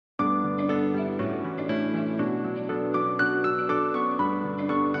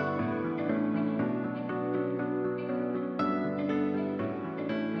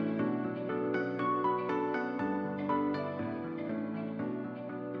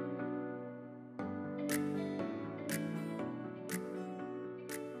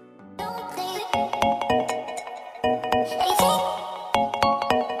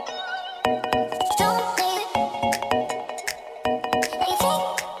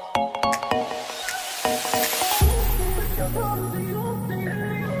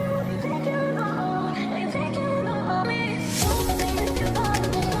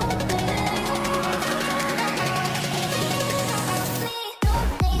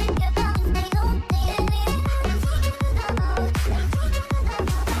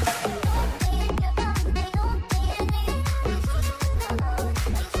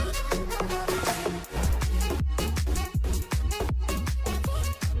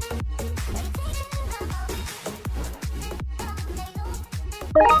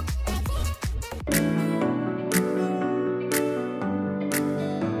Hey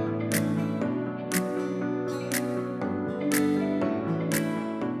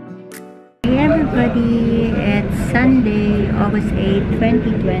everybody, it's Sunday, August 8,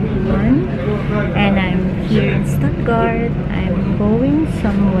 2021, and I'm here in Stuttgart. I'm going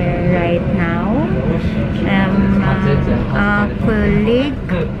somewhere right now. A colleague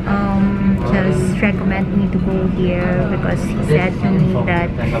just recommended me to go here because he said to me that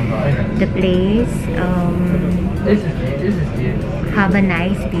the place have a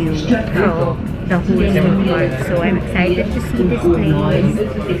nice view from the whole Stuttgart. So I'm excited to see this place.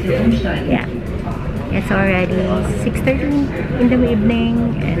 Yeah, it's already 6:30 in the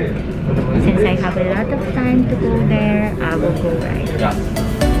evening, and since I have a lot of time to go there, I will go right now.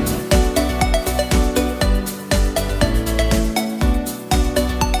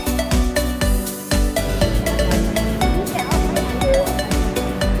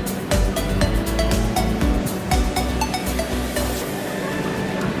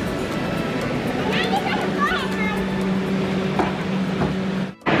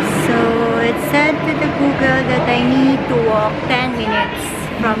 Said to the Google that I need to walk 10 minutes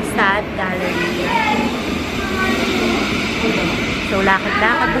from Stad Gallery. So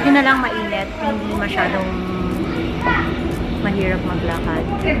lakad-lakad, buti na lang mainit, hindi masyadong mahirap maglakad.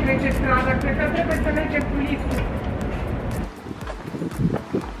 Hindi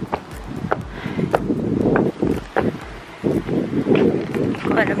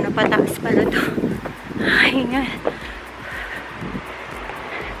ko alam na pataas pala to. Ay nga.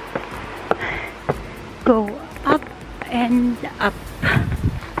 Go up and up.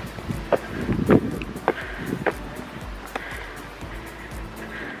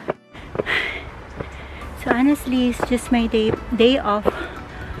 So honestly, it's just my day off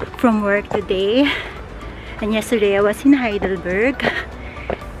from work today. And yesterday I was in Heidelberg.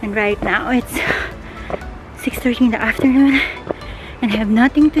 And right now it's 6:30 in the afternoon. And I have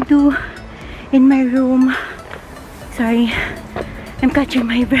nothing to do in my room. Sorry, I'm catching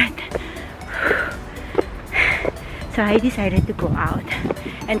my breath. So I decided to go out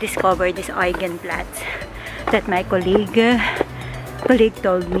and discover this EugenPlatz that my colleague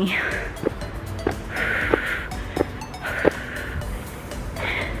told me.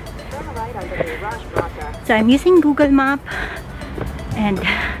 So I'm using Google Map, and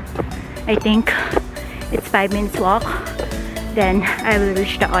I think it's 5 minutes walk. Then I will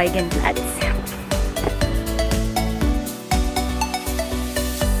reach the EugenPlatz.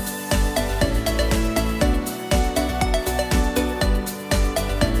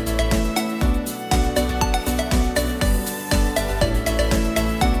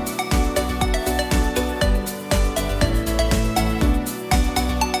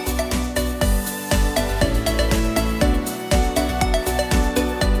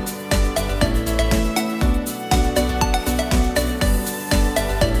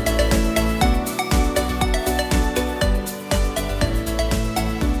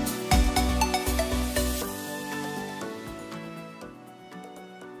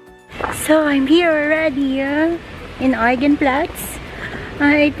 So I'm here already in EugenPlatz.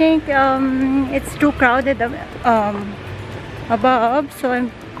 I think it's too crowded above, so I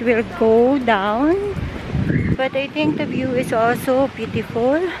will go down. But I think the view is also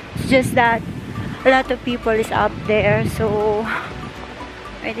beautiful. It's just that a lot of people is up there, so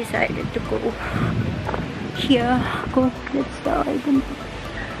I decided to go here. Let's go.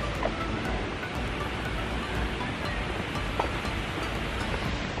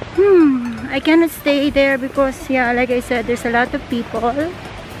 I cannot stay there because, yeah, like I said, there's a lot of people.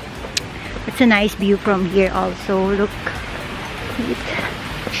 It's a nice view from here also. Look,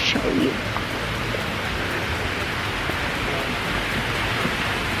 I'll show you.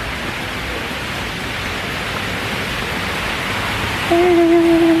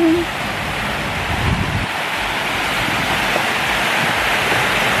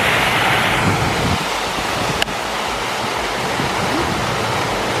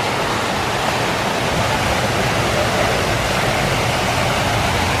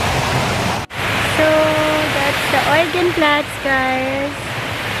 EugenPlatz, guys.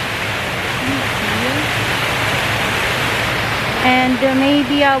 And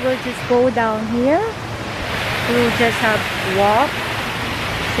maybe I will just go down here. We'll just have walk.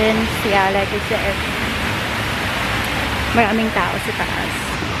 Since, yeah, like I said, maraming tao sa taas.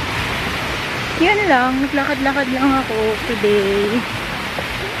 Yan lang. Naglakad-lakad lang ako today.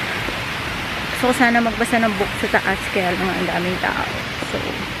 Gusto ko sana magbasa ng book sa taas, kaya lang ang daming tao. So,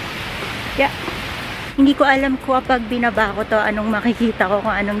 yeah. Hindi ko alam ko pag binaba ko to, anong makikita ko,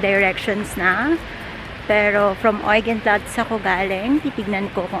 kung anong directions na. Pero from EugenPlatz ako galing.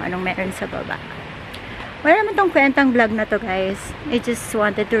 Titignan ko kung anong meron sa baba. Wala naman tong kwentang vlog na to, guys. I just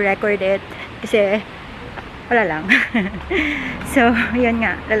wanted to record it. Kasi, wala lang. So, yun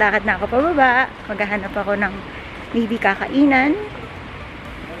nga. Lalakad na ako pababa. Maghahanap ako ng maybe kakainan.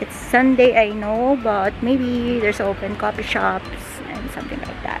 It's Sunday, I know. But maybe there's open coffee shops and something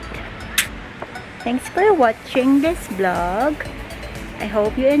like that. Thanks for watching this vlog. I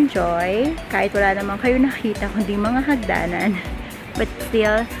hope you enjoy. Kahit wala naman kayo nakita kundi mga hagdanan. But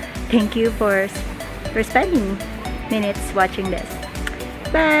still, thank you for spending minutes watching this.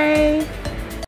 Bye!